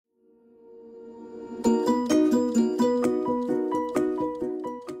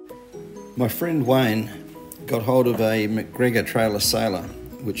My friend Wayne got hold of a MacGregor trailer sailor,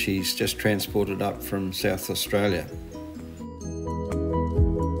 which he's just transported up from South Australia.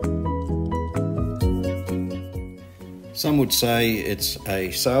 Some would say it's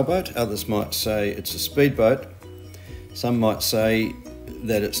a sailboat, others might say it's a speedboat. Some might say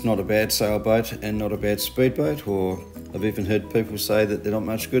that it's not a bad sailboat and not a bad speedboat, or I've even heard people say that they're not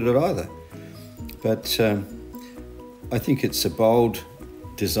much good at either. But I think it's a bold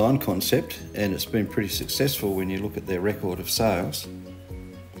design concept, and it's been pretty successful when you look at their record of sales.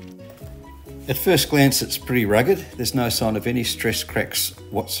 At first glance it's pretty rugged. There's no sign of any stress cracks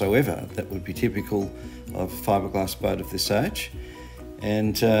whatsoever that would be typical of a fiberglass boat of this age.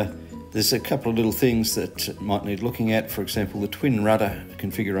 And there's a couple of little things that might need looking at. For example, the twin rudder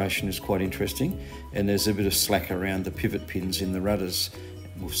configuration is quite interesting, and there's a bit of slack around the pivot pins in the rudders,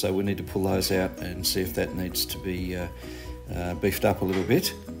 so we need to pull those out and see if that needs to be beefed up a little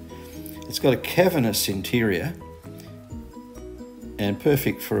bit. It's got a cavernous interior and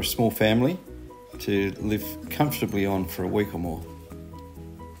perfect for a small family to live comfortably on for a week or more.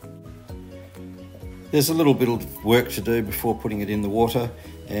 There's a little bit of work to do before putting it in the water,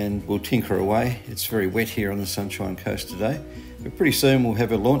 and we'll tinker away. It's very wet here on the Sunshine Coast today, but pretty soon we'll have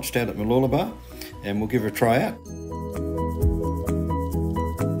her launched out at Mooloolaba and we'll give her a try out.